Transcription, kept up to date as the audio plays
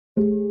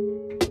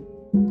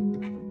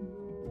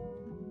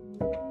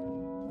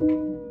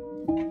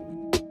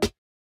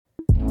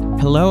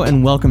Hello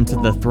and welcome to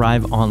the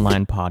Thrive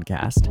Online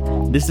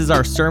podcast. This is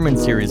our sermon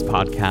series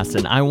podcast,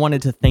 and I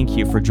wanted to thank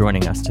you for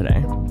joining us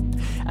today.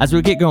 As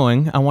we get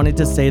going, I wanted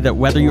to say that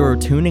whether you're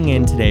tuning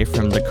in today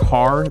from the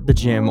car, the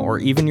gym, or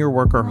even your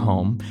work or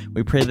home,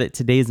 we pray that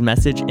today's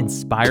message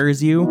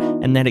inspires you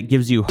and that it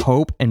gives you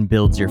hope and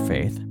builds your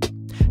faith.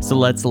 So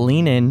let's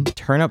lean in,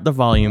 turn up the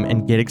volume,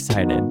 and get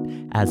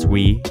excited as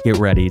we get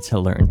ready to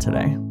learn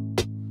today.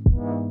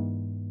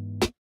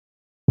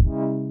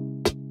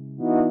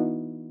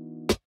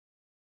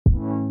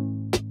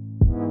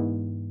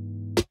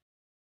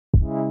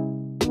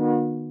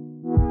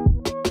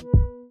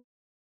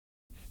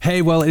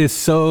 Hey, well, it is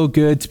so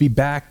good to be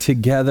back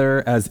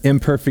together as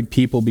imperfect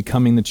people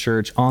becoming the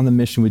church on the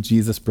mission with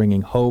Jesus,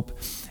 bringing hope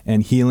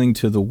and healing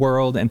to the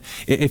world. And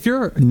if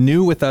you're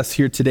new with us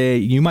here today,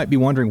 you might be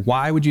wondering,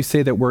 why would you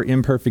say that we're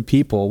imperfect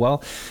people?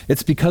 Well,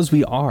 it's because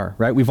we are,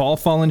 right? We've all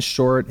fallen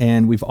short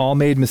and we've all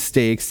made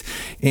mistakes.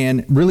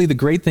 And really the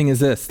great thing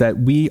is this, that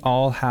we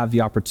all have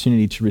the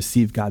opportunity to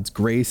receive God's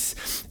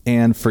grace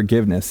and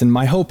forgiveness. And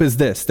my hope is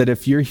this, that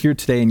if you're here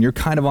today and you're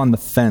kind of on the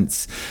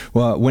fence,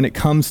 well, when it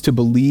comes to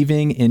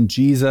believing in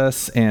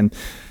Jesus and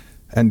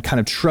kind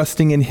of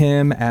trusting in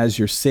him as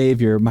your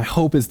savior, my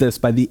hope is this: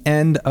 by the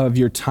end of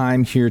your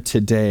time here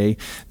today,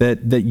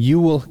 that you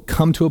will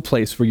come to a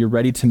place where you're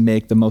ready to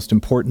make the most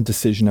important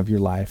decision of your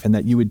life and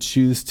that you would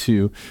choose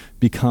to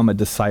become a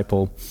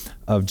disciple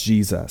of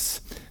Jesus.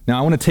 Now,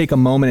 I want to take a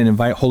moment and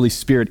invite Holy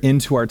Spirit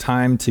into our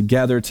time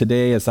together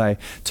today as I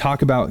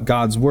talk about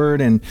God's word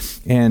and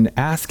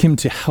ask him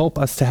to help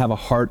us to have a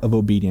heart of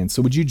obedience.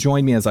 So would you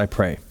join me as I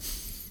pray?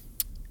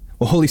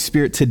 Well, Holy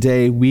Spirit,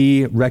 today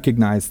we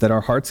recognize that our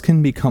hearts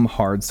can become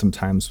hard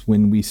sometimes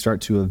when we start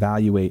to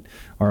evaluate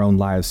our own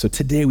lives. So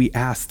today we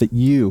ask that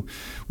you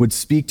would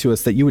speak to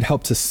us, that you would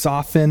help to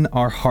soften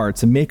our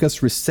hearts and make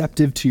us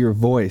receptive to your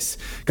voice.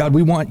 God,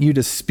 we want you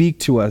to speak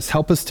to us.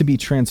 Help us to be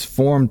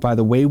transformed by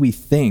the way we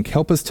think.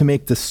 Help us to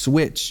make the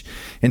switch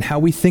in how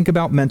we think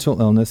about mental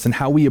illness and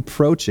how we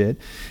approach it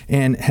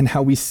and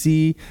how we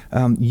see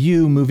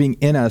you moving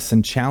in us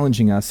and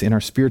challenging us in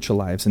our spiritual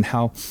lives, and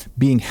how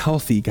being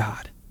healthy,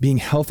 God, being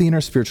healthy in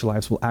our spiritual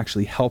lives will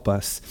actually help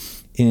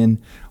us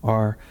in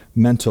our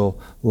mental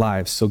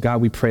lives. So God,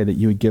 we pray that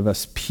you would give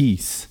us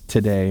peace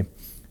today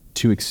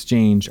to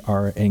exchange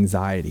our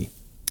anxiety.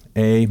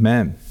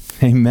 Amen.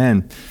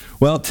 Amen.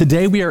 Well,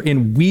 today we are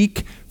in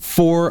week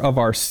 4 of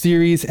our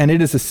series, and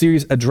it is a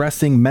series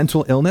addressing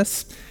mental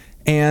illness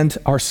and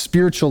our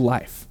spiritual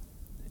life.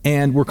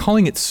 And we're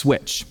calling it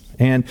Switch.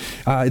 And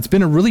it's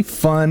been a really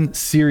fun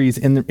series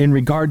in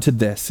regard to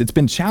this. It's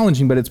been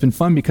challenging, but it's been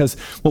fun because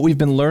what we've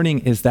been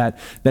learning is that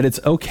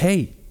it's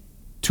okay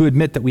to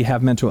admit that we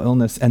have mental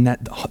illness, and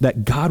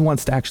that God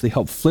wants to actually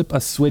help flip a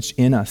switch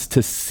in us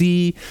to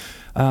see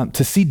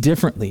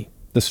differently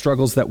the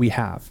struggles that we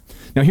have.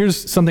 Now,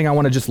 here's something I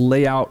want to just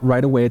lay out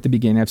right away at the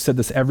beginning. I've said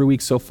this every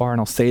week so far,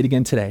 and I'll say it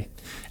again today.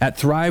 At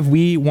Thrive,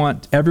 we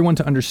want everyone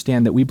to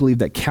understand that we believe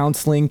that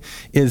counseling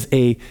is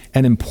an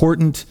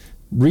important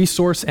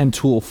resource and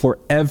tool for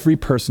every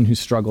person who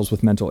struggles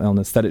with mental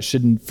illness, that it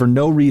shouldn't for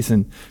no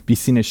reason be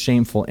seen as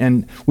shameful.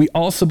 And we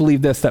also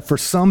believe this, that for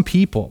some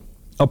people,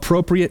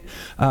 appropriate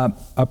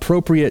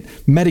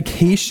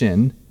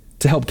medication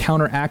to help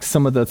counteract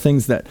some of the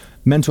things that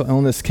mental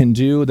illness can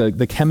do,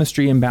 the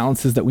chemistry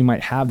imbalances that we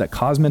might have that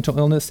cause mental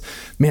illness,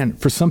 man,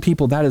 for some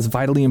people that is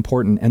vitally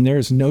important, and there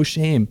is no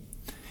shame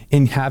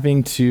in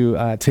having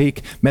to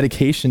take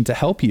medication to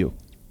help you.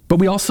 But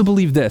we also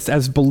believe this,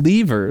 as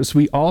believers,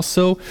 we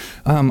also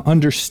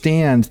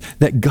understand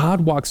that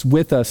God walks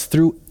with us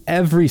through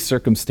every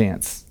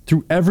circumstance,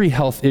 through every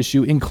health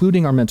issue,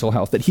 including our mental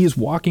health, that he is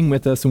walking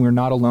with us and we're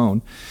not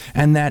alone.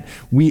 And that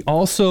we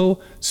also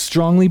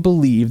strongly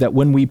believe that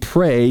when we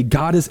pray,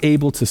 God is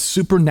able to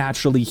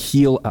supernaturally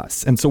heal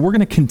us. And so we're going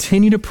to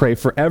continue to pray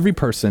for every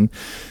person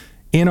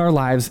in our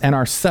lives and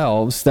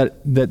ourselves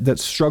that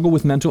struggle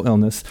with mental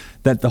illness,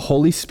 that the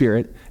Holy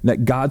Spirit,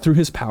 that God through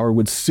his power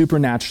would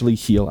supernaturally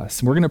heal us.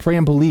 And we're going to pray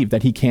and believe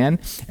that he can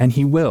and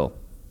he will.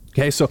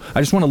 Okay, so I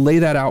just want to lay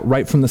that out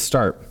right from the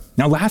start.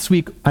 Now, last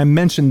week I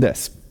mentioned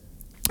this.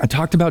 I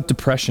talked about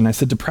depression. I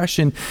said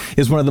depression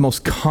is one of the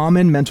most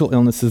common mental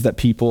illnesses that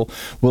people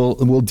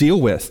will deal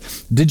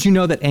with. Did you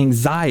know that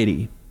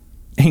anxiety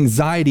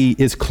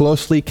is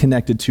closely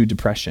connected to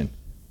depression?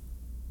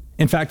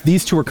 In fact,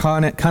 these two are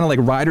kind of like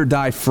ride or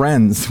die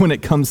friends when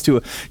it comes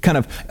to kind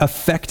of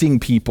affecting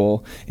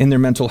people in their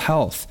mental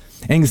health.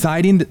 The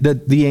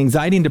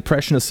Anxiety and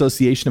Depression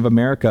Association of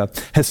America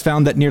has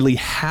found that nearly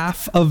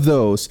half of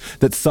those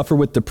that suffer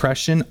with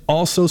depression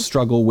also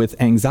struggle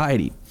with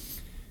anxiety,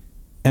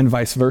 and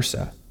vice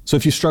versa. So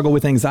if you struggle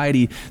with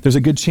anxiety, there's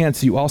a good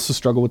chance you also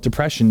struggle with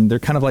depression. They're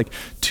kind of like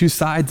two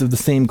sides of the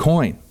same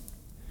coin.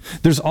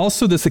 There's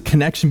also a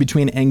connection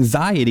between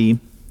anxiety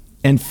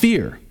and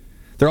fear.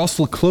 They're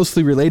also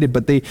closely related,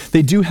 but they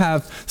do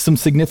have some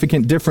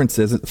significant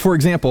differences. For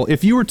example,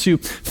 if you were to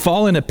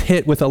fall in a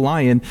pit with a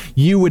lion,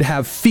 you would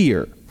have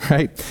fear,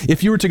 right?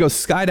 If you were to go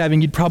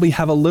skydiving, you'd probably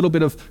have a little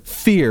bit of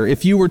fear.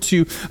 If you were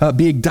to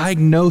be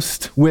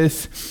diagnosed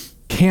with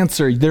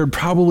cancer, there'd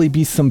probably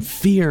be some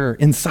fear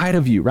inside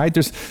of you, right?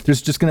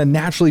 There's just going to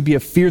naturally be a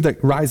fear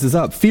that rises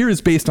up. Fear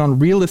is based on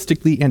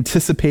realistically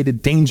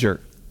anticipated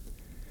danger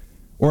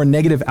or a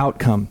negative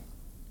outcome.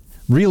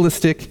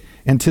 Realistic,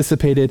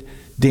 anticipated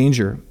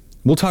danger.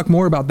 We'll talk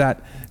more about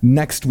that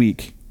next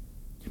week.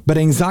 But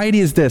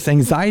anxiety is this.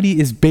 Anxiety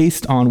is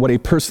based on what a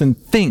person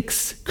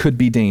thinks could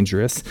be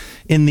dangerous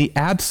in the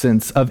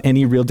absence of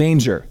any real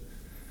danger.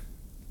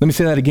 Let me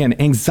say that again.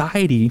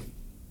 Anxiety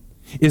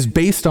is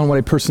based on what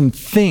a person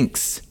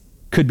thinks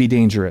could be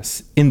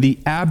dangerous in the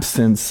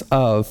absence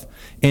of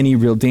any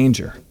real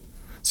danger.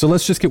 So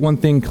let's just get one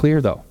thing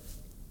clear though.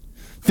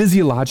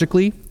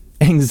 Physiologically,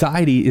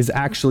 anxiety is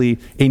actually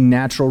a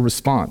natural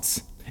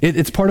response.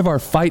 It's part of our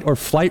fight or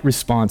flight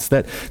response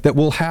that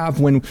we'll have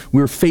when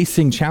we're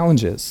facing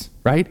challenges,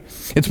 right?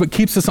 It's what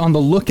keeps us on the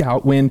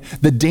lookout when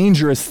the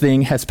dangerous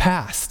thing has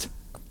passed,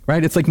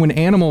 right? It's like when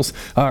animals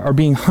are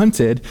being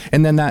hunted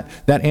and then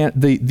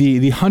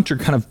the hunter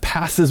kind of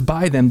passes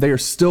by them, they are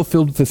still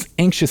filled with this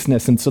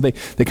anxiousness. And so they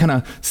kind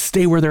of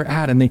stay where they're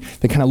at and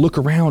they kind of look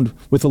around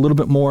with a little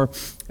bit more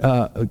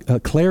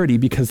clarity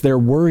because they're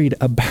worried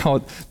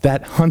about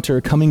that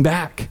hunter coming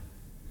back.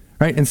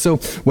 Right? And so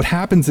what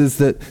happens is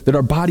that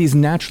our bodies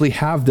naturally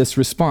have this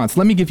response.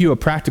 Let me give you a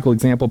practical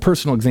example,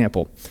 personal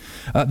example.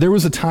 There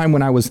was a time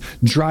when I was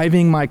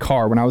driving my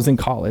car when I was in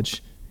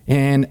college,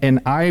 and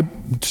I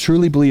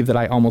truly believe that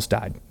I almost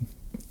died.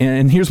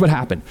 And here's what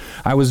happened.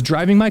 I was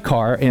driving my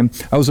car, and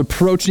I was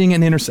approaching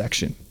an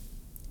intersection.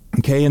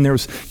 Okay, and there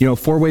was,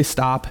 four-way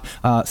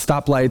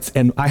stoplights,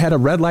 and I had a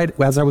red light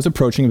as I was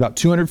approaching about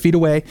 200 feet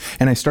away,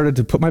 and I started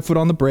to put my foot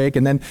on the brake,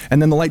 and then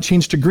the light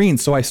changed to green,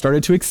 so I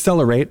started to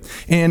accelerate,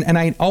 and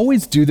I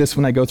always do this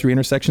when I go through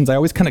intersections. I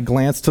always kind of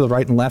glance to the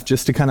right and left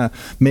just to kind of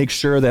make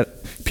sure that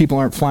people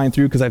aren't flying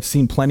through, because I've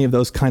seen plenty of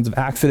those kinds of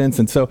accidents,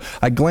 and so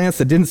I glanced,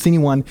 I didn't see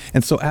anyone,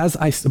 and so I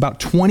was about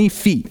 20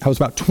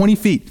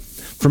 feet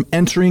from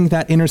entering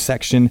that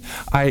intersection,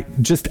 I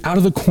just out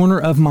of the corner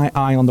of my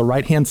eye on the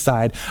right-hand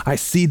side, I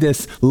see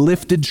this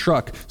lifted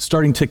truck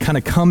starting to kind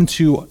of come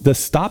to the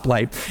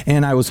stoplight,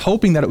 and I was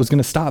hoping that it was going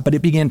to stop, but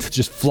it began to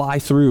just fly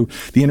through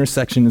the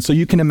intersection. And so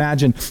you can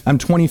imagine I'm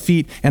 20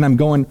 feet and I'm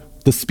going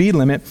the speed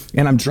limit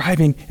and I'm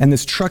driving and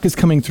this truck is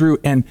coming through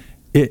and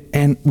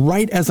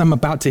right as I'm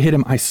about to hit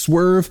him, I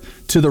swerve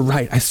to the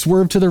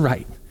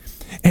right.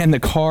 And the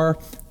car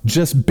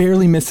just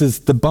barely misses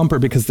the bumper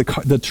because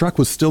the truck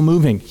was still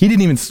moving. He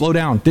didn't even slow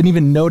down, didn't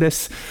even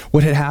notice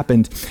what had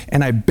happened.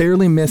 And I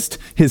barely missed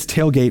his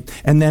tailgate.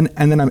 And then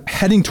I'm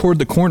heading toward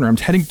the corner. I'm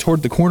heading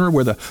toward the corner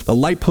where the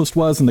light post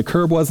was and the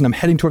curb was, and I'm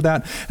heading toward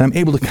that. And I'm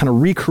able to kind of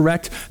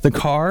recorrect the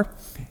car.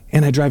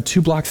 And I drive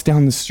 2 blocks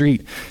down the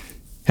street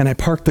and I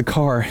parked the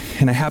car,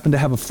 and I happened to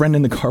have a friend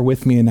in the car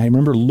with me. And I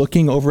remember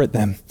looking over at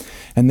them,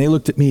 and they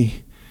looked at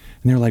me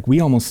and they were like, we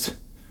almost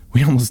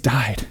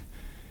died.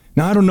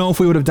 Now, I don't know if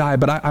we would have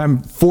died, but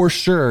I'm for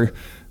sure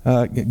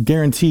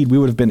guaranteed we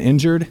would have been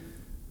injured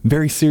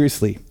very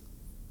seriously.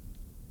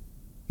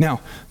 Now,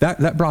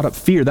 that brought up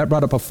fear. That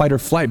brought up a fight or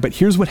flight. But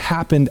here's what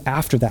happened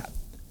after that.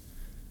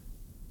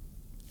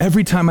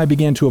 Every time I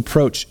began to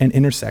approach an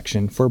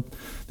intersection for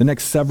the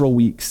next several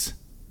weeks,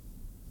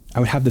 I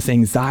would have this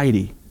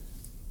anxiety,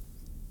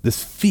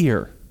 this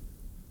fear,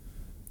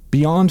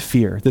 beyond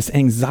fear, this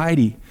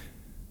anxiety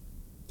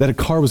that a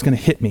car was going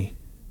to hit me.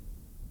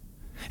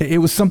 It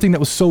was something that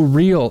was so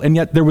real, and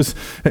yet there was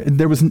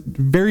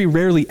very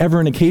rarely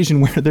ever an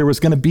occasion where there was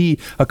going to be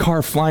a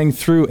car flying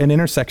through an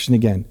intersection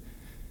again.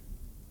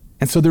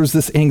 And so there was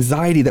this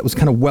anxiety that was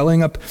kind of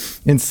welling up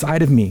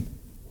inside of me.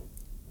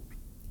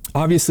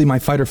 Obviously, my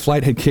fight or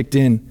flight had kicked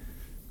in,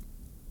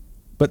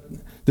 but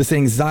this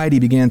anxiety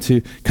began to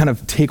kind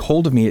of take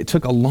hold of me. It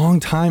took a long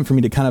time for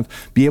me to kind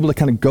of be able to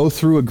kind of go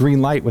through a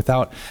green light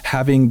without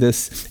having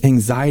this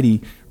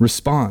anxiety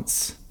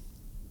response.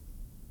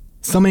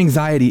 Some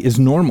anxiety is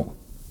normal.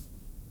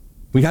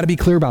 We got to be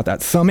clear about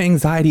that. Some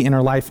anxiety in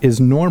our life is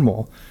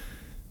normal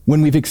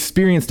when we've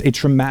experienced a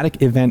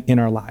traumatic event in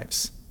our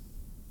lives.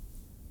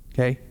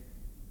 Okay?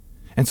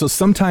 And so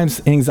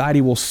sometimes anxiety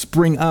will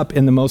spring up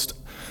in the most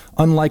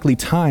unlikely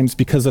times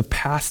because of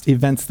past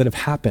events that have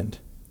happened.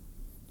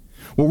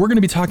 What we're going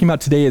to be talking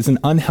about today is an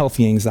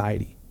unhealthy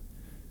anxiety.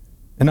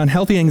 An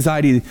unhealthy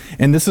anxiety,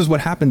 and this is what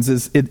happens,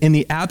 is in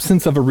the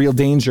absence of a real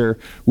danger,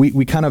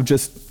 we kind of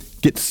just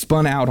get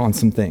spun out on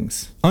some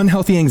things.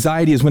 Unhealthy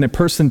anxiety is when a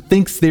person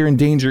thinks they're in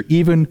danger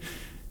even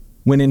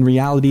when in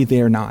reality they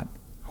are not.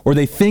 Or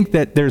they think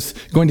that there's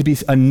going to be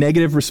a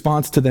negative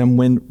response to them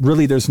when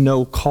really there's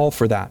no call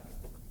for that.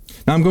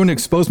 Now I'm going to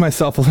expose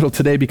myself a little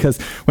today because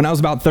when I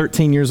was about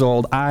 13 years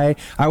old, I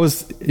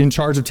was in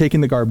charge of taking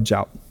the garbage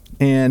out.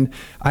 And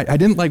I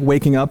didn't like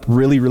waking up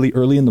really, really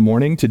early in the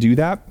morning to do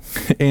that.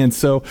 And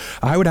so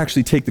I would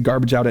actually take the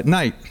garbage out at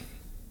night.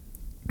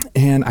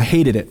 And I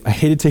hated it. I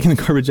hated taking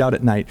the garbage out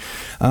at night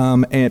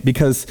and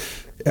because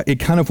it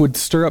kind of would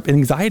stir up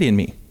anxiety in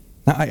me.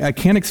 Now, I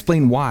can't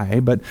explain why,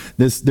 but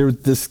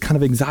this kind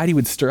of anxiety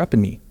would stir up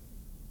in me,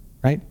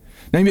 right?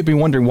 Now you may be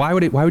wondering, why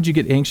would you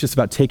get anxious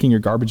about taking your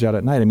garbage out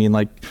at night? I mean,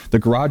 like, the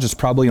garage is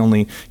probably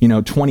only,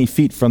 20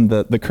 feet from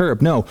the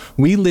curb. No,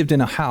 we lived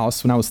in a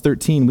house when I was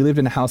 13. We lived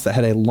in a house that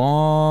had a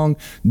long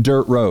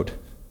dirt road,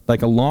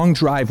 like a long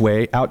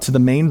driveway out to the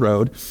main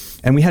road.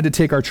 And we had to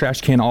take our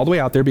trash can all the way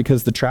out there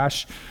because the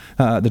trash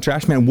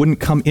man wouldn't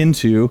come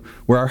into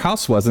where our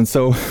house was. And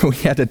so we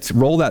had to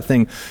roll that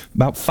thing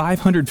about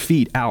 500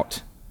 feet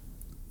out.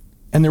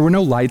 And there were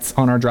no lights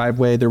on our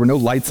driveway. There were no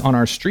lights on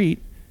our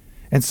street.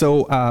 And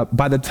so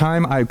by the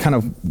time I kind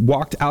of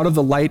walked out of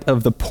the light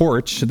of the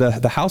porch,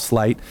 the house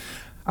light,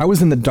 I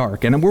was in the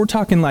dark. And we're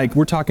talking like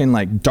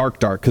dark,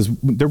 because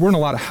there weren't a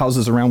lot of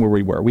houses around where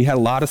we were. We had a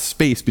lot of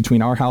space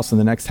between our house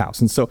and the next house.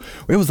 And so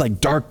it was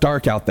like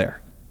dark out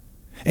there.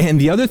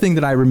 And the other thing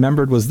that I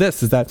remembered was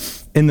this, is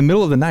that in the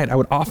middle of the night, I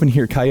would often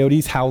hear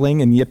coyotes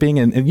howling and yipping.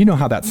 And you know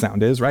how that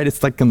sound is, right?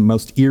 It's like the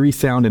most eerie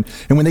sound. And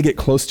when they get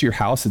close to your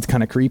house, it's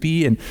kind of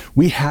creepy. And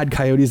we had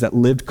coyotes that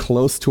lived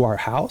close to our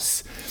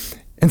house.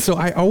 And so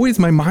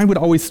my mind would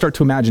always start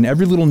to imagine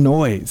every little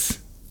noise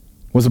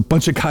was a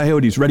bunch of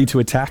coyotes ready to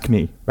attack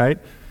me, right?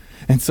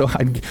 And so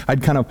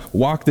I'd kind of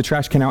walk the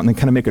trash can out and then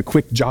kind of make a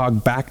quick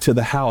jog back to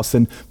the house.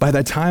 And by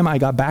the time I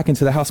got back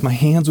into the house, my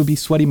hands would be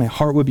sweaty, my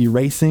heart would be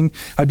racing.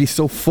 I'd be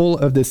so full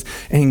of this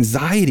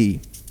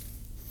anxiety.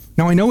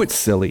 Now, I know it's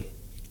silly.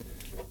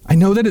 I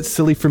know that it's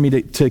silly for me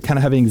to kind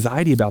of have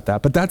anxiety about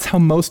that, but that's how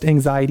most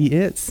anxiety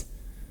is.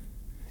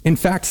 In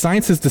fact,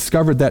 science has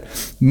discovered that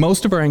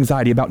most of our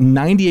anxiety, about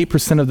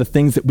 98% of the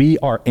things that we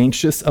are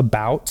anxious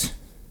about,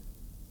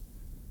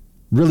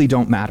 really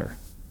don't matter.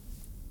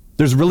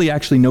 There's really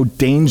actually no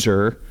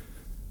danger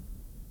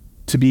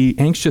to be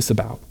anxious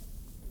about.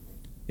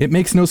 It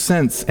makes no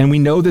sense, and we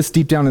know this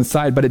deep down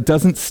inside, but it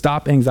doesn't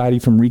stop anxiety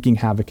from wreaking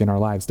havoc in our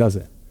lives, does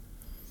it?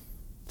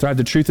 Thrive,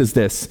 the truth is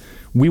this: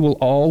 we will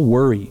all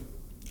worry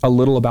a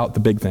little about the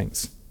big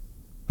things.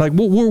 Like,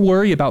 we'll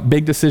worry about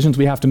big decisions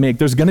we have to make.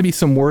 There's going to be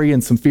some worry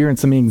and some fear and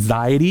some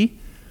anxiety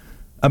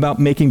about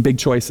making big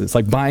choices,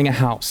 like buying a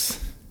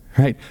house,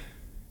 right?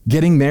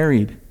 Getting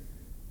married,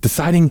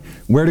 deciding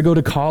where to go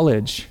to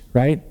college,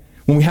 right?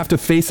 When we have to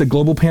face a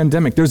global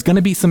pandemic, there's going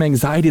to be some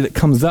anxiety that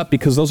comes up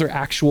because those are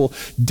actual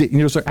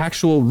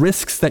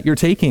risks that you're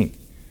taking,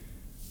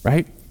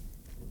 right?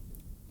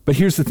 But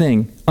here's the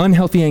thing: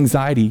 unhealthy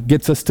anxiety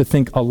gets us to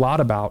think a lot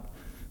about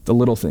the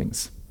little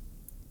things.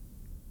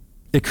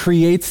 It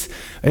creates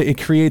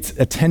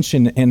a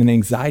tension and an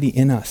anxiety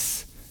in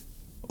us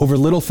over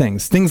little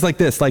things. Things like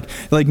this, like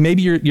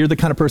maybe you're the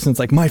kind of person that's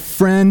like, my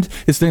friend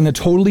is going to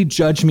totally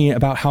judge me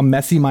about how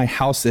messy my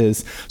house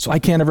is, so I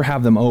can't ever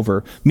have them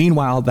over.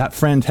 Meanwhile, that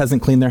friend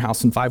hasn't cleaned their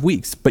house in 5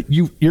 weeks, but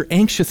you're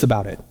anxious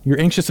about it.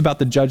 You're anxious about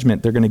the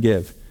judgment they're going to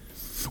give.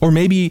 Or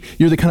maybe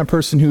you're the kind of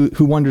person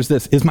who wonders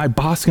this: is my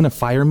boss going to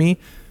fire me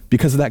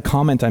because of that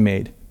comment I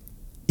made,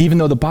 even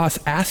though the boss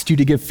asked you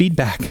to give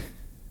feedback?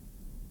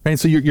 Right?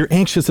 So you're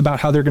anxious about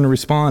how they're going to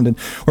respond.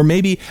 Or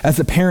maybe as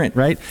a parent,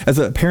 right? As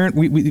a parent,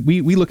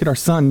 we look at our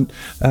son,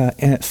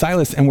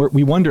 Silas, and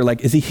we wonder,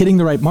 like, is he hitting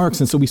the right marks?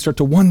 And so we start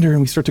to wonder and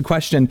we start to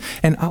question.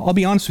 And I'll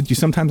be honest with you,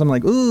 sometimes I'm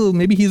like, oh,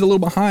 maybe he's a little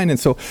behind. And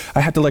so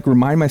I have to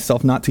remind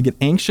myself not to get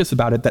anxious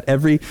about it, that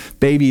every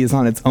baby is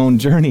on its own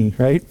journey,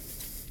 right?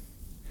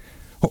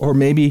 Or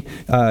maybe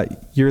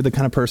you're the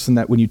kind of person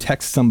that when you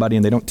text somebody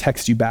and they don't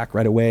text you back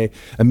right away,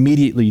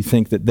 immediately you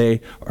think that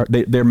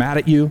they're mad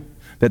at you,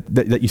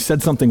 that you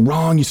said something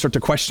wrong. You start to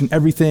question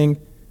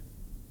everything.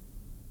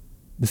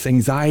 This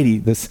anxiety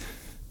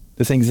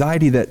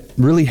that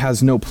really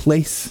has no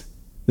place,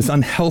 this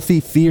unhealthy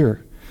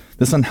fear,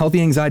 this unhealthy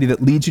anxiety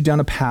that leads you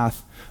down a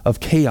path of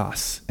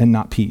chaos and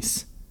not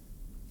peace.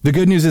 The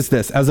good news is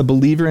this: as a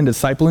believer and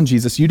disciple in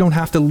Jesus, you don't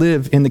have to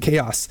live in the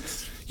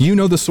chaos. You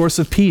know the source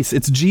of peace.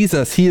 It's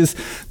Jesus. He is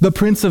the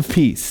Prince of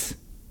Peace.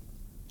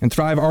 And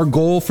Thrive, our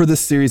goal for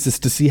this series is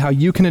to see how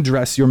you can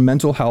address your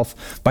mental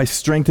health by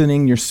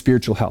strengthening your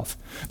spiritual health.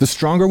 The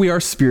stronger we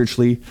are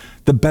spiritually,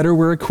 the better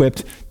we're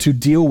equipped to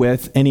deal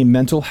with any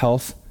mental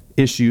health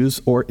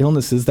issues or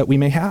illnesses that we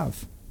may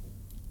have.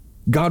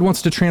 God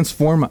wants to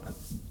transform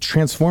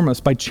us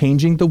by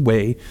changing the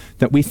way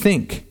that we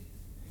think.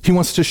 He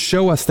wants to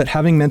show us that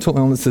having mental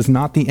illness is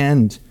not the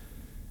end.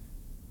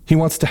 He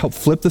wants to help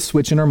flip the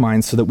switch in our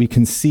minds so that we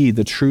can see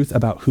the truth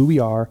about who we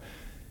are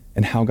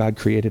and how God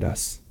created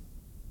us.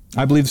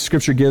 I believe the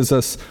scripture gives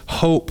us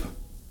hope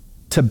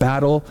to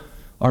battle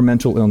our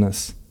mental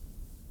illness.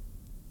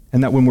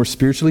 And that when we're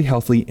spiritually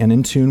healthy and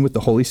in tune with the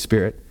Holy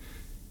Spirit,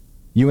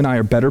 you and I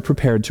are better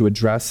prepared to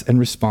address and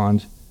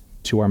respond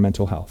to our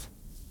mental health.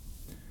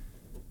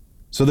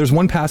 So there's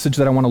one passage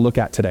that I want to look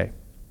at today.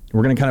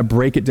 We're going to kind of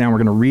break it down. We're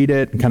going to read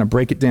it and kind of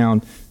break it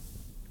down.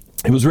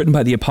 It was written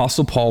by the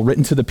Apostle Paul,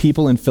 written to the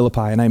people in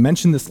Philippi. And I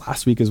mentioned this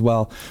last week as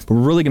well, but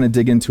we're really going to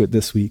dig into it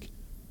this week.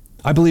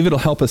 I believe it'll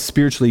help us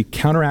spiritually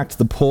counteract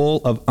the pull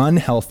of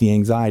unhealthy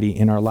anxiety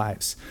in our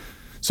lives.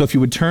 So if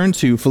you would turn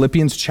to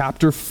Philippians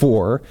chapter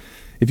 4,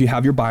 if you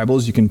have your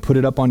Bibles, you can put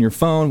it up on your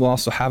phone. We'll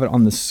also have it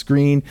on the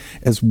screen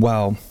as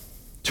well.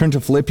 Turn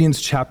to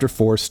Philippians chapter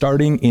 4,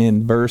 starting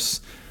in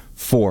verse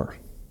 4.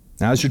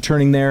 Now, as you're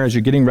turning there, as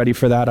you're getting ready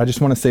for that, I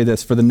just want to say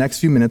this. For the next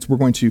few minutes, we're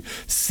going to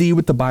see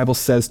what the Bible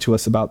says to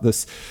us about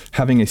this,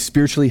 having a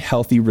spiritually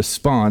healthy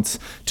response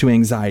to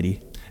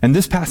anxiety. And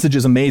this passage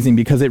is amazing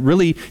because it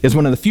really is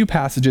one of the few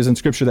passages in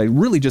Scripture that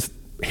really just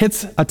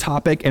hits a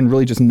topic and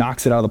really just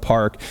knocks it out of the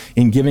park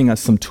in giving us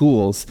some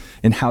tools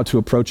in how to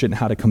approach it and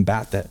how to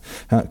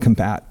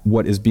combat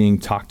what is being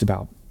talked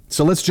about.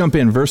 So let's jump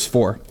in. Verse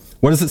 4.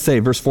 What does it say?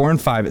 Verse 4 and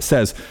 5, it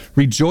says,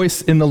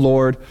 "Rejoice in the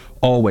Lord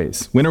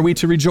always." When are we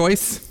to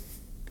rejoice?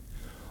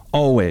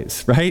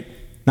 Always, right?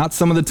 Not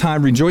some of the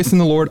time. Rejoice in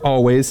the Lord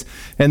always.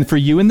 And for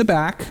you in the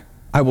back,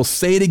 I will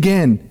say it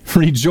again.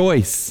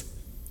 Rejoice.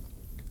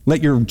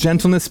 Let your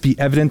gentleness be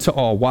evident to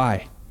all.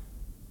 Why?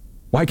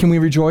 Why can we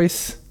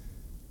rejoice?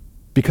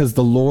 Because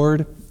the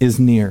Lord is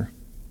near.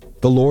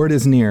 The Lord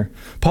is near.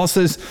 Paul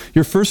says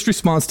your first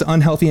response to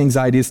unhealthy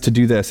anxiety is to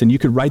do this. And you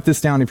could write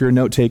this down if you're a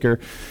note taker.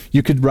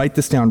 You could write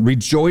this down.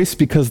 Rejoice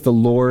because the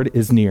Lord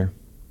is near.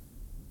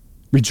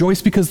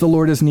 Rejoice because the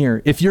Lord is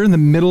near. If you're in the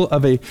middle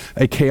of a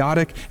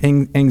chaotic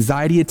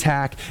anxiety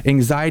attack,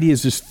 anxiety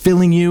is just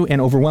filling you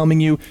and overwhelming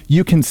you,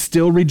 you can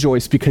still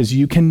rejoice because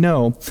you can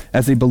know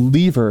as a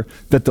believer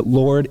that the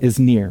Lord is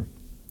near.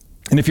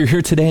 And if you're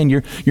here today and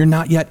you're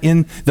not yet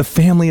in the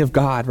family of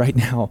God right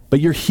now, but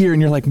you're here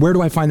and you're like, where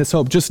do I find this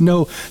hope? Just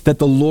know that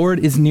the Lord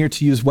is near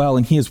to you as well.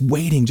 And he is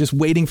waiting, just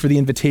waiting for the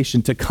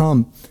invitation to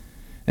come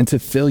and to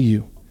fill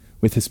you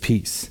with his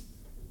peace.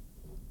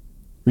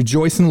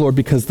 Rejoice in the Lord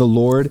because the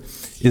Lord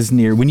is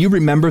near. When you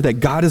remember that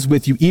God is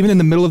with you, even in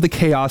the middle of the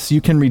chaos, you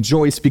can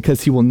rejoice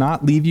because he will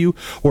not leave you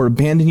or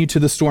abandon you to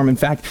the storm. In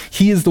fact,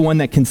 he is the one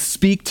that can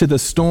speak to the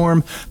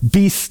storm,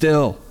 "Be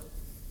still."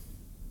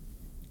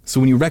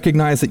 So when you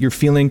recognize that you're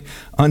feeling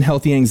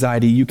unhealthy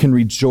anxiety, you can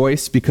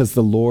rejoice because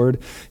the Lord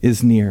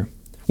is near.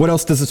 What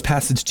else does this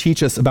passage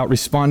teach us about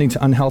responding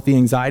to unhealthy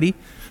anxiety?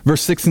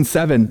 Verse 6 and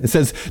 7, it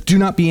says, "Do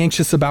not be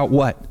anxious about"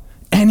 what?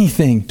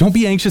 Anything. Don't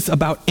be anxious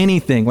about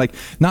anything, like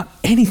not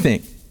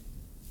anything.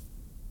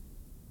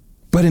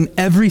 But in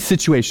every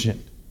situation,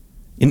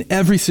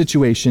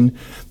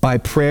 by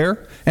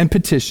prayer and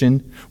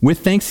petition, with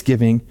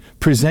thanksgiving,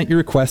 present your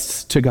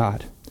requests to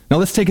God. Now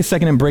let's take a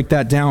second and break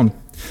that down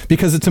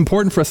because it's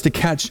important for us to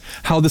catch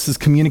how this is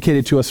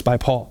communicated to us by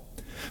Paul.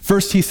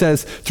 First, he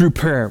says through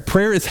prayer.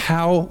 Prayer is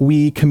how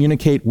we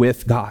communicate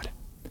with God.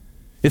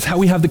 It's how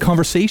we have the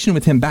conversation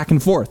with him back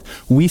and forth.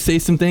 We say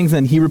some things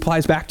and he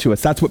replies back to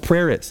us. That's what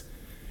prayer is.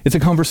 It's a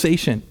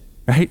conversation,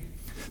 right?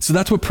 So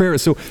that's what prayer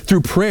is. So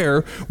through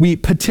prayer, we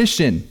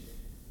petition.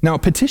 Now,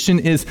 petition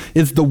is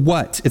the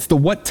what. It's the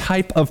what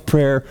type of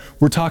prayer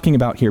we're talking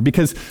about here.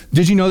 Because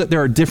did you know that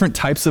there are different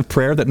types of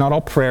prayer, that not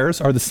all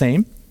prayers are the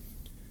same?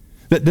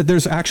 That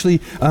there's actually,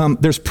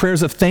 there's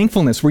prayers of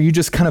thankfulness where you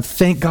just kind of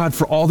thank God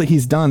for all that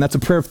he's done. That's a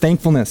prayer of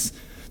thankfulness.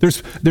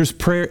 There's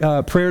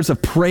prayers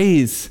of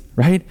praise,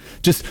 right?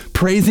 Just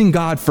praising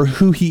God for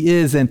who he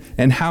is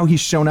and how he's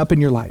shown up in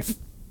your life.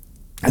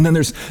 And then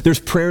there's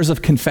prayers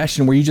of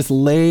confession where you just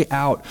lay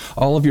out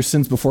all of your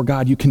sins before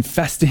God. You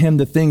confess to him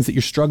the things that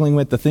you're struggling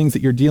with, the things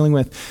that you're dealing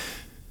with,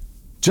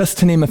 just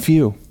to name a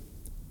few.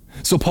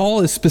 So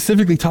Paul is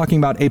specifically talking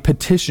about a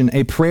petition,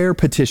 a prayer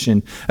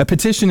petition. A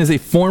petition is a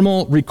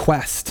formal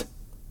request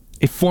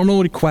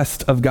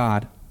of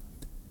God.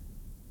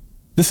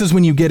 This is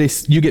when you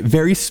get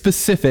very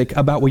specific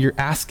about what you're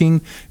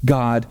asking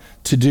God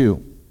to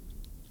do.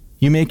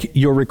 You make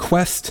your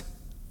request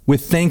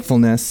with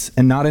thankfulness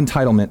and not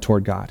entitlement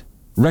toward God,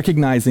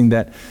 recognizing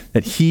that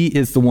he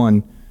is the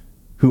one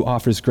who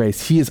offers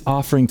grace. He is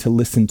offering to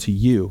listen to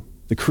you.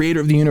 The creator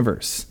of the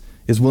universe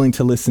is willing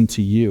to listen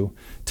to you,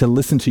 to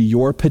listen to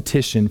your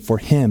petition for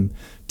him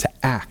to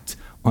act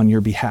on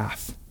your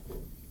behalf.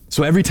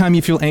 So every time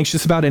you feel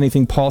anxious about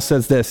anything, Paul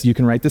says this, you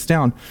can write this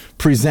down,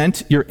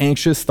 present your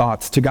anxious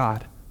thoughts to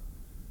God.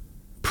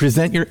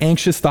 Present your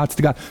anxious thoughts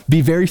to God.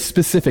 Be very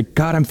specific.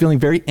 God, I'm feeling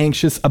very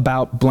anxious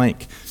about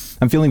blank.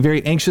 I'm feeling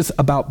very anxious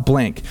about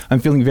blank. I'm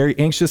feeling very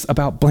anxious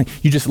about blank.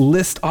 You just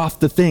list off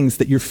the things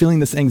that you're feeling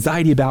this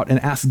anxiety about and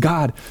ask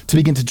God to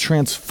begin to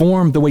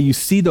transform the way you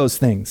see those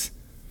things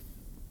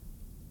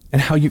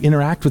and how you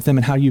interact with them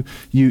and how you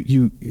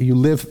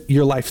live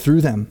your life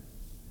through them.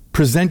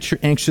 Present your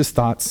anxious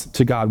thoughts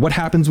to God. What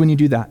happens when you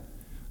do that?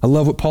 I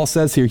love what Paul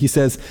says here. He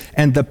says,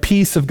 and the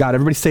peace of God,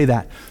 everybody say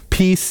that,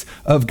 peace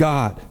of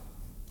God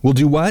will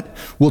do what?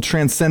 Will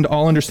transcend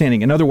all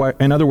understanding. In other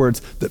words,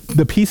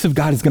 the peace of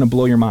God is going to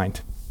blow your mind.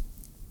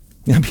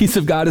 The peace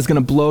of God is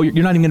going to blow,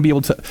 you're not even going to be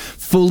able to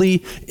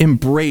fully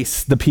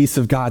embrace the peace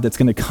of God that's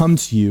going to come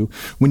to you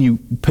when you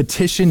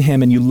petition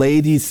him and you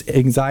lay these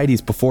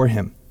anxieties before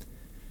him.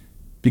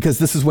 Because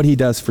this is what he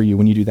does for you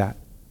when you do that.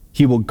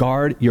 He will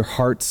guard your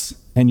hearts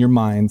and your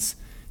minds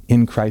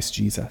in Christ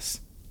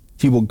Jesus.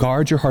 He will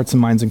guard your hearts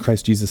and minds in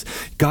Christ Jesus.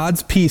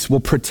 God's peace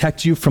will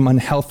protect you from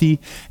unhealthy,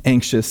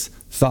 anxious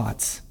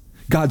thoughts.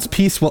 God's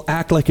peace will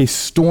act like a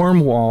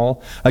storm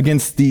wall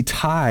against the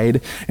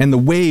tide and the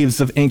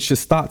waves of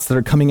anxious thoughts that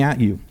are coming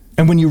at you.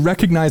 And when you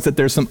recognize that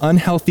there's some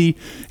unhealthy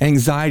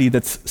anxiety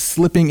that's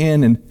slipping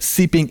in and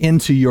seeping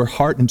into your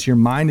heart, into your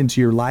mind, into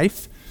your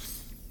life,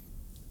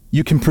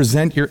 you can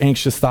present your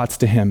anxious thoughts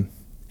to him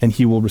and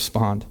he will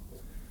respond.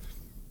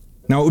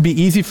 Now, it would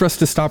be easy for us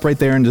to stop right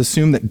there and to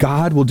assume that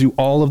God will do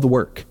all of the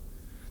work,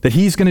 that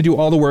he's going to do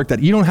all the work,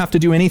 that you don't have to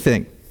do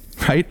anything,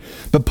 right?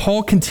 But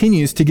Paul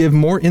continues to give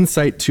more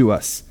insight to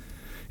us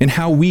in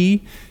how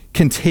we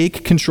can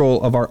take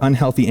control of our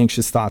unhealthy,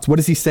 anxious thoughts. What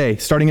does he say?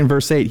 Starting in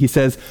verse 8, he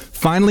says,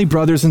 "Finally,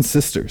 brothers and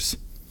sisters,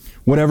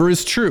 whatever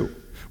is true,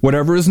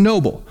 whatever is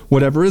noble,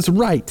 whatever is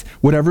right,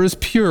 whatever is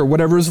pure,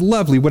 whatever is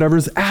lovely, whatever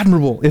is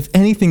admirable, if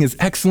anything is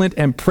excellent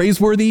and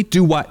praiseworthy,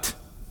 do what?"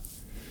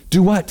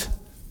 Do what?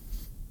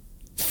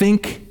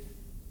 Think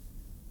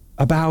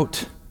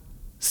about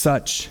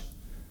such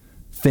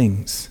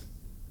things.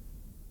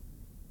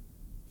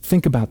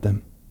 Think about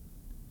them.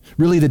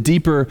 Really, the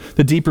deeper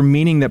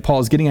meaning that Paul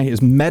is getting at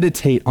is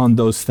meditate on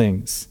those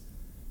things.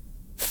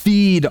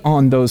 Feed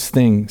on those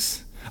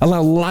things.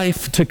 Allow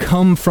life to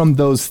come from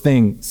those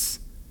things.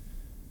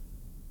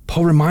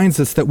 Paul reminds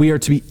us that we are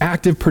to be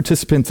active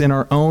participants in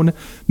our own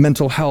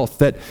mental health,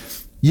 that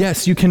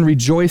yes, you can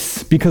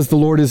rejoice because the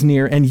Lord is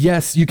near, and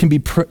yes, you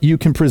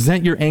can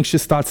present your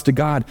anxious thoughts to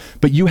God,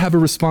 but you have a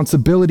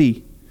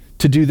responsibility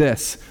to do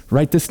this.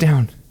 Write this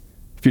down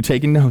if you're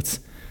taking notes.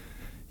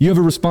 You have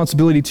a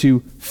responsibility to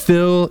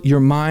fill your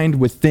mind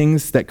with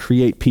things that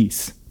create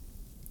peace.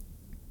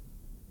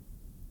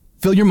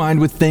 Fill your mind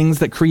with things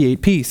that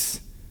create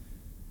peace.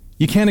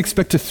 You can't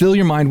expect to fill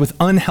your mind with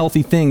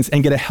unhealthy things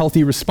and get a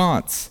healthy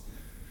response,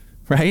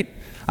 right?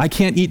 I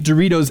can't eat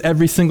Doritos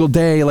every single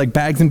day, like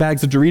bags and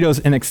bags of Doritos,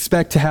 and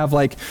expect to have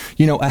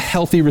a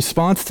healthy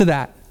response to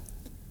that.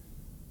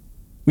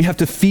 We have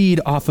to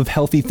feed off of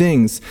healthy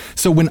things.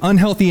 So when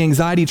unhealthy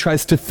anxiety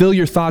tries to fill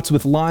your thoughts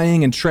with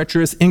lying and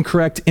treacherous,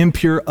 incorrect,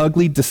 impure,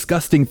 ugly,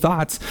 disgusting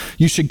thoughts,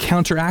 you should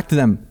counteract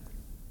them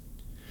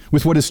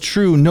with what is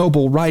true,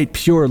 noble, right,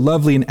 pure,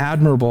 lovely, and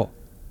admirable.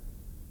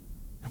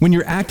 When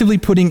you're actively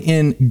putting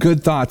in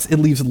good thoughts, it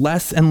leaves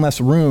less and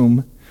less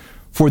room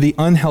for the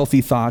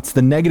unhealthy thoughts,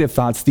 the negative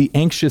thoughts, the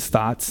anxious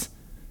thoughts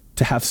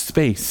to have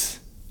space.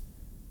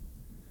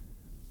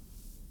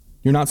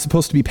 You're not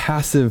supposed to be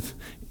passive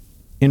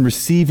in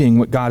receiving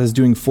what God is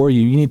doing for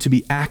you. You need to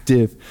be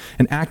active,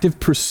 an active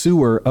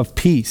pursuer of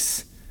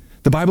peace.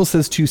 The Bible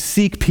says to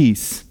seek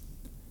peace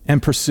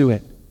and pursue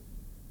it.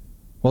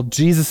 Well,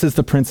 Jesus is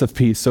the Prince of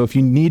Peace. So if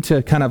you need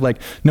to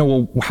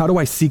how do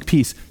I seek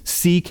peace?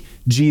 Seek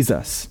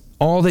Jesus,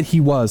 all that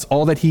he was,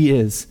 all that he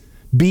is.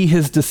 Be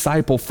his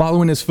disciple,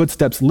 follow in his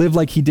footsteps, live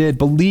like he did,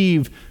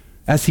 believe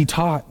as he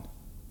taught.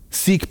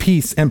 Seek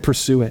peace and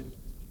pursue it.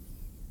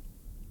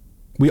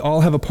 We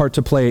all have a part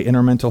to play in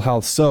our mental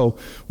health, so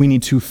we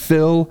need to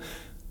fill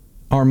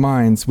our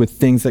minds with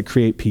things that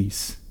create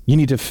peace. You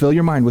need to fill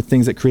your mind with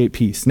things that create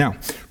peace. Now,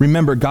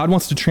 remember, God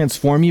wants to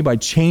transform you by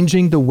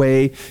changing the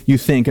way you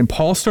think. And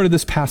Paul started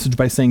this passage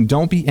by saying,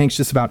 don't be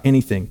anxious about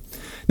anything.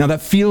 Now,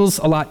 that feels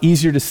a lot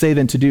easier to say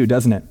than to do,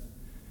 doesn't it?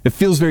 It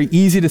feels very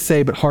easy to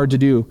say, but hard to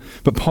do.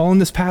 But Paul in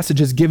this passage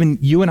has given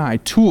you and I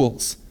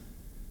tools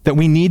that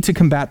we need to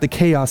combat the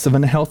chaos of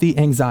unhealthy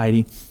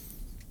anxiety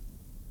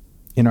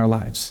in our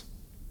lives.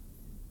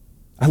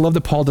 I love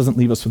that Paul doesn't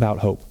leave us without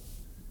hope.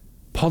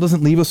 Paul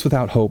doesn't leave us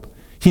without hope.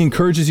 He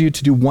encourages you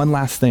to do one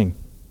last thing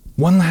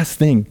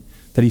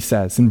that he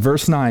says. In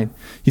verse 9,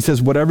 he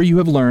says, whatever you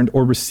have learned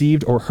or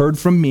received or heard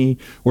from me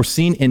or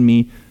seen in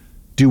me,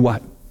 do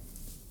what?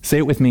 Say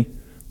it with me.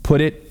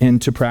 Put it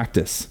into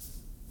practice.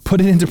 Put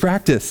it into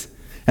practice.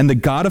 And the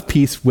God of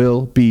peace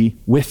will be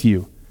with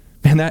you.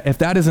 Man, if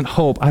that isn't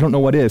hope, I don't know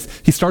what is.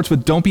 He starts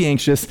with don't be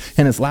anxious,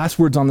 and his last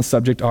words on the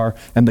subject are,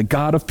 and the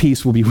God of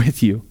peace will be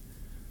with you.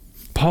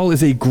 Paul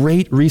is a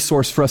great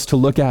resource for us to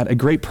look at, a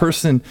great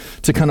person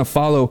to kind of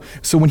follow.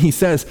 So when he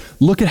says,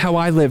 look at how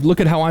I live, look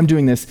at how I'm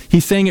doing this,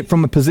 he's saying it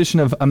from a position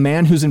of a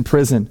man who's in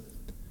prison,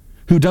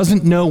 who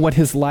doesn't know what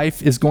his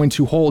life is going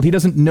to hold. He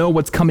doesn't know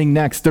what's coming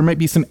next. There might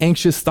be some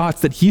anxious thoughts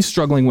that he's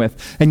struggling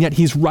with, and yet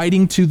he's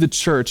writing to the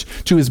church,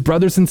 to his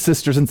brothers and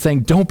sisters, and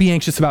saying, don't be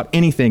anxious about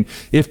anything.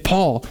 If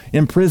Paul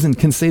in prison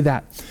can say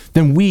that,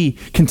 then we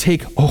can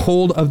take a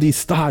hold of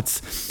these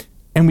thoughts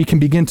and we can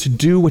begin to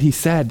do what he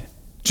said.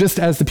 Just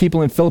as the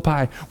people in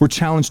Philippi were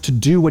challenged to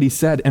do what he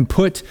said and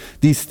put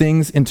these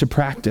things into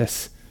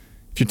practice.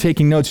 If you're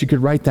taking notes, you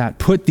could write that.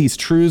 Put these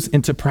truths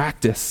into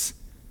practice.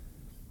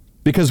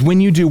 Because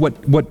when you do,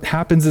 what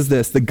happens is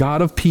this: the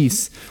God of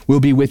peace will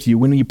be with you.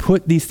 When you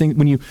put these things,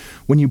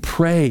 when you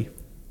pray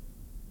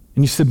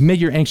and you submit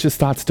your anxious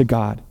thoughts to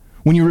God,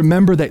 when you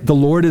remember that the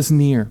Lord is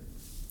near,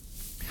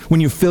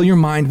 when you fill your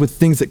mind with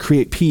things that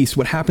create peace,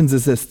 what happens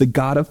is this: the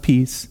God of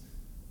peace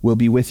will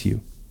be with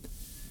you.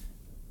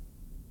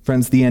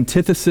 Friends, the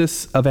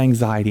antithesis of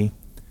anxiety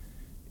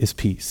is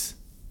peace.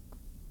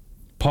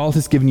 Paul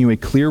has given you a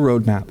clear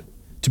roadmap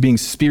to being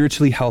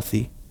spiritually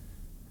healthy,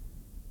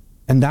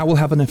 and that will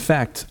have an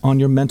effect on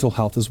your mental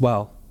health as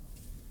well.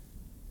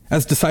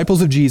 As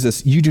disciples of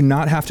Jesus, you do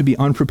not have to be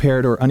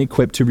unprepared or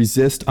unequipped to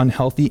resist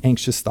unhealthy,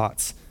 anxious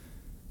thoughts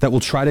that will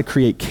try to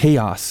create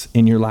chaos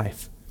in your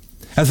life.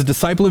 As a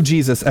disciple of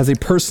Jesus, as a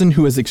person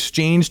who has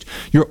exchanged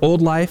your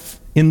old life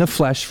in the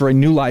flesh for a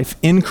new life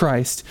in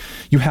Christ,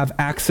 you have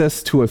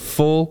access to a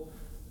full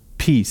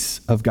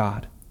peace of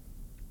God,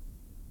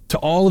 to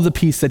all of the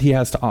peace that he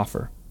has to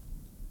offer.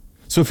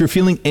 So if you're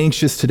feeling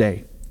anxious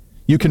today,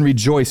 you can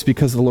rejoice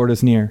because the Lord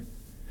is near.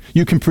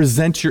 You can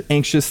present your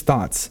anxious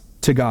thoughts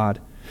to God.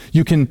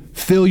 You can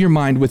fill your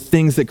mind with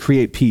things that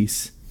create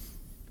peace.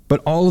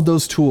 But all of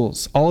those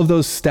tools, all of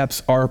those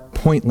steps are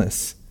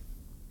pointless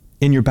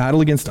in your battle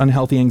against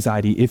unhealthy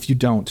anxiety if you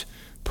don't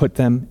put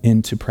them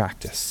into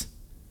practice.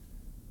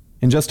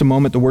 In just a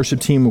moment, the worship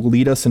team will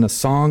lead us in a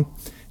song.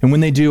 And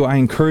when they do, I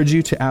encourage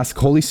you to ask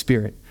Holy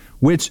Spirit,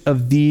 which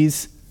of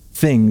these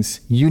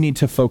things you need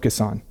to focus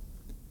on?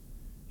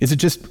 Is it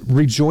just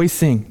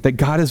rejoicing that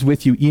God is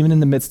with you even in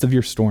the midst of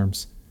your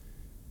storms?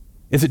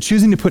 Is it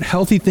choosing to put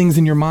healthy things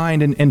in your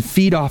mind and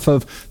feed off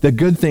of the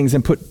good things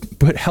and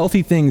put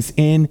healthy things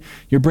in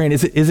your brain?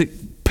 Is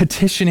it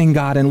petitioning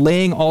God and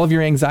laying all of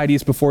your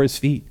anxieties before his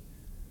feet?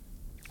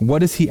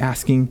 What is he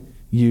asking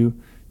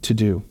you to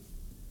do?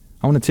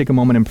 I want to take a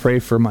moment and pray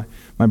for my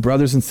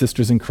brothers and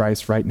sisters in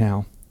Christ right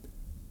now.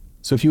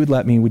 So if you would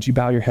let me, would you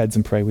bow your heads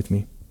and pray with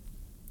me?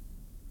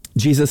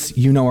 Jesus,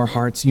 you know our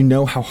hearts. You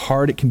know how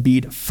hard it can be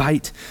to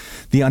fight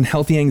the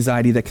unhealthy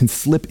anxiety that can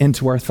slip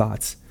into our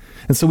thoughts.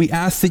 And so we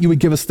ask that you would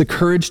give us the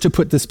courage to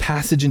put this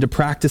passage into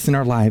practice in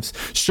our lives.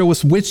 Show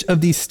us which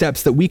of these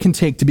steps that we can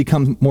take to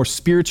become more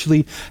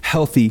spiritually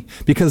healthy.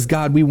 Because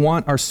God, we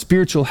want our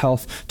spiritual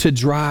health to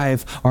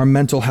drive our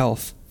mental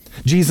health.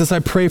 Jesus, I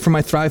pray for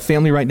my Thrive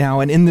family right now.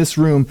 And in this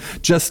room,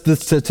 just the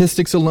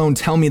statistics alone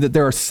tell me that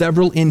there are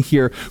several in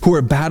here who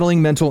are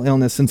battling mental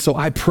illness. And so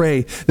I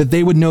pray that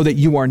they would know that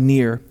you are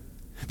near,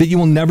 that you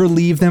will never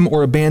leave them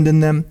or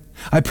abandon them.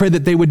 I pray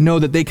that they would know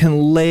that they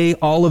can lay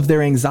all of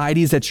their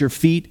anxieties at your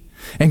feet.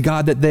 And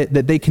God,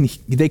 that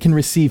they can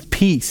receive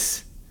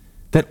peace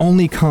that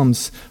only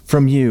comes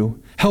from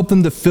you. Help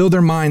them to fill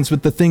their minds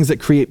with the things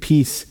that create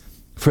peace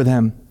for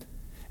them.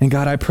 And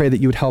God, I pray that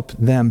you would help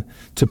them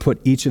to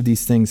put each of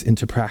these things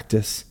into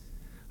practice.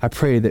 I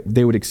pray that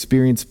they would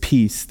experience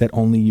peace that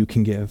only you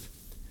can give.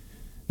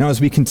 Now, as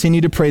we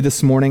continue to pray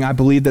this morning, I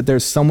believe that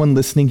there's someone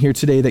listening here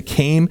today that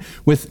came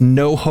with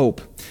no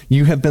hope.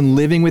 You have been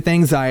living with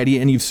anxiety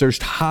and you've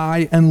searched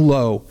high and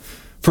low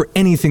for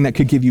anything that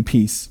could give you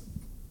peace.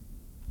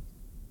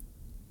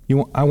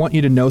 I want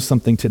you to know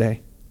something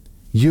today.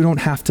 You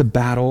don't have to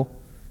battle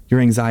your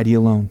anxiety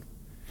alone.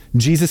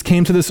 Jesus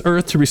came to this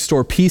earth to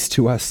restore peace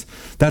to us.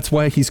 That's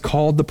why he's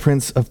called the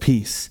Prince of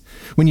Peace.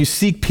 When you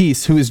seek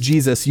peace, who is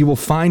Jesus, you will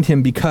find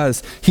him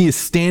because he is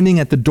standing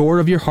at the door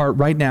of your heart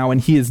right now and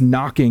he is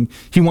knocking.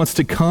 He wants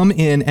to come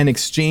in and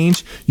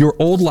exchange your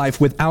old life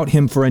without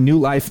him for a new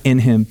life in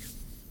him.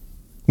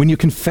 When you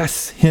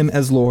confess him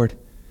as Lord,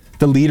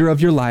 the leader of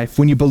your life,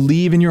 when you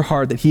believe in your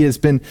heart that he has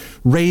been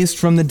raised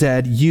from the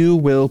dead, you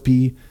will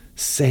be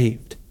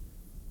saved.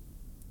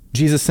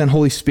 Jesus sent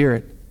Holy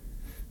Spirit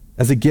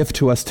as a gift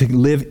to us to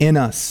live in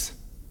us,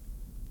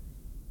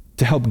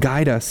 to help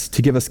guide us,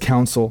 to give us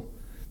counsel.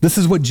 This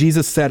is what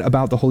Jesus said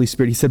about the Holy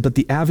Spirit. He said, but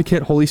the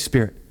advocate, Holy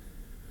Spirit,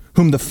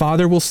 whom the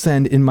Father will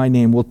send in my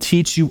name, will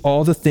teach you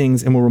all the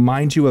things and will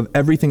remind you of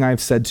everything I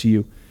have said to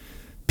you.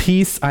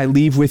 Peace I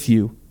leave with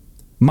you.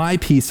 My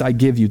peace I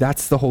give you.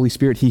 That's the Holy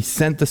Spirit. He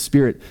sent the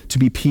Spirit to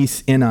be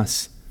peace in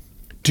us.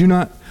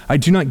 I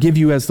do not give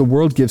you as the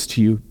world gives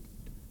to you.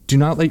 Do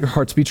not let your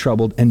hearts be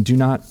troubled and do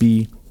not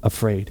be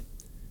afraid.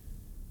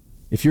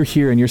 If you're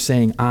here and you're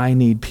saying, I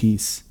need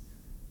peace.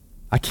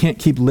 I can't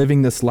keep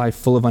living this life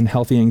full of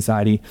unhealthy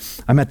anxiety.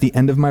 I'm at the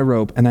end of my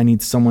rope and I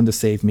need someone to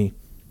save me.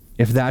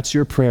 If that's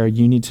your prayer,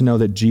 you need to know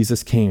that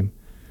Jesus came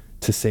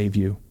to save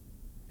you.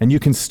 And you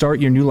can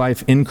start your new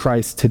life in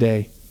Christ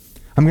today.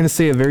 I'm going to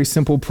say a very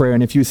simple prayer,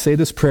 and if you say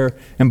this prayer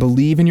and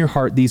believe in your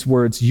heart these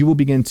words, you will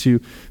begin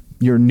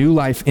your new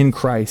life in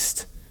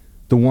Christ,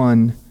 the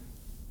one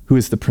who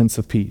is the Prince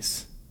of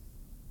Peace.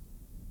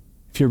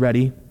 If you're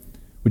ready,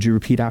 would you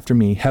repeat after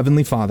me?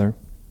 Heavenly Father,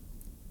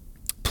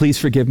 please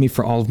forgive me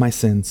for all of my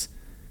sins.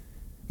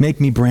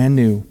 Make me brand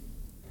new.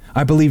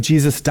 I believe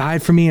Jesus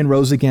died for me and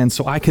rose again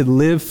so I could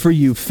live for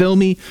you. Fill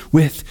me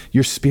with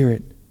your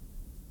Spirit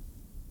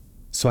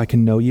so I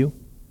can know you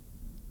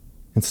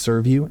and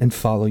serve you and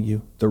follow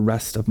you the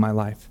rest of my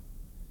life.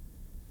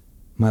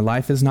 My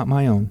life is not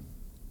my own.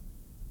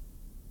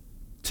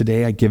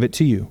 Today I give it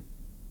to you.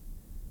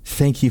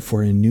 Thank you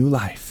for a new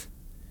life.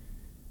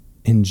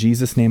 In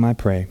Jesus' name I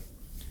pray.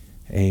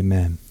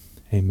 Amen.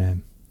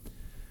 Amen.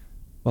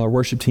 Well, our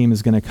worship team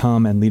is going to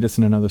come and lead us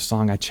in another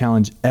song. I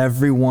challenge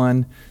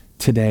everyone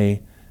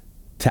today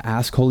to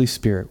ask Holy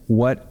Spirit,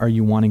 what are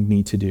you wanting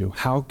me to do?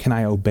 How can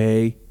I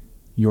obey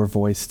your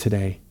voice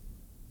today?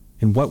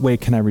 In what way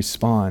can I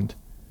respond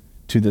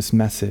to this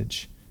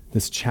message,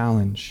 this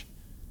challenge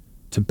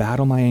to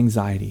battle my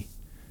anxiety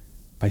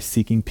by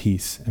seeking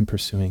peace and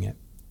pursuing it?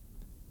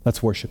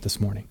 Let's worship this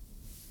morning.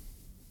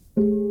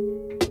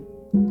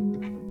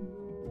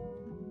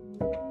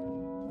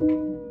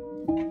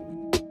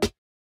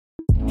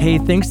 Hey,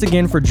 thanks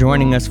again for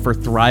joining us for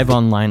Thrive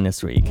Online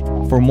this week.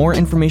 For more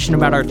information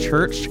about our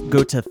church,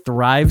 go to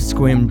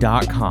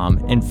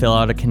thrivesquim.com and fill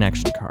out a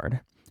connection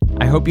card.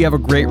 I hope you have a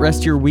great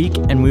rest of your week,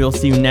 and we will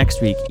see you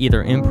next week,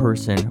 either in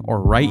person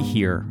or right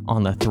here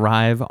on the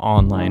Thrive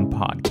Online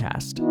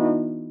podcast.